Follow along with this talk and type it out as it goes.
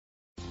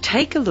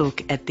Take a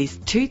look at this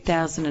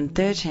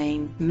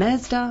 2013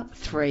 Mazda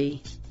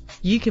 3.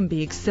 You can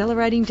be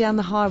accelerating down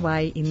the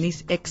highway in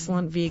this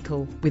excellent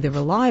vehicle with a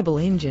reliable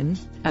engine.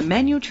 A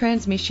manual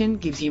transmission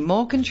gives you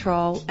more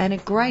control and a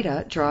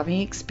greater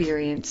driving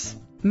experience.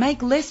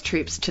 Make less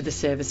trips to the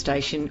service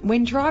station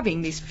when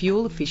driving this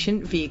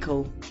fuel-efficient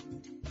vehicle.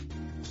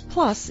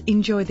 Plus,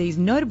 enjoy these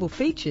notable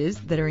features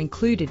that are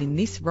included in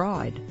this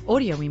ride: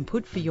 audio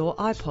input for your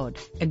iPod,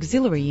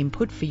 auxiliary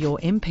input for your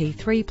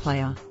MP3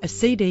 player, a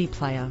CD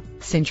player,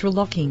 central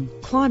locking,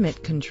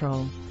 climate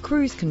control,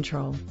 cruise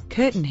control,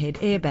 curtain head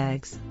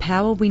airbags,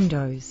 power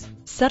windows,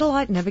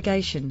 satellite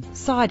navigation,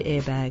 side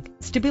airbag,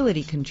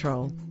 stability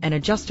control, an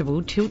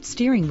adjustable tilt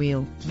steering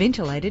wheel,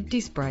 ventilated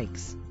disc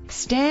brakes.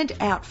 Stand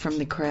out from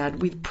the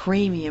crowd with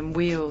premium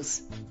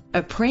wheels.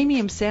 A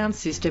premium sound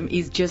system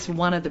is just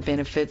one of the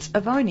benefits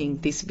of owning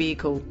this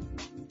vehicle.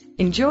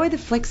 Enjoy the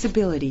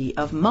flexibility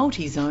of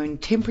multi-zone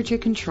temperature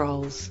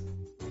controls.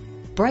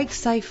 Brake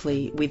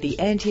safely with the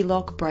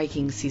anti-lock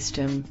braking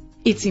system.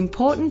 It's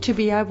important to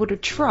be able to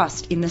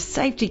trust in the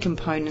safety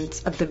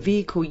components of the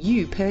vehicle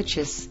you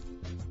purchase.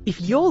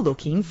 If you're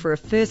looking for a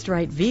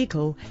first-rate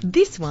vehicle,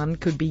 this one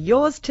could be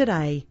yours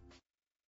today.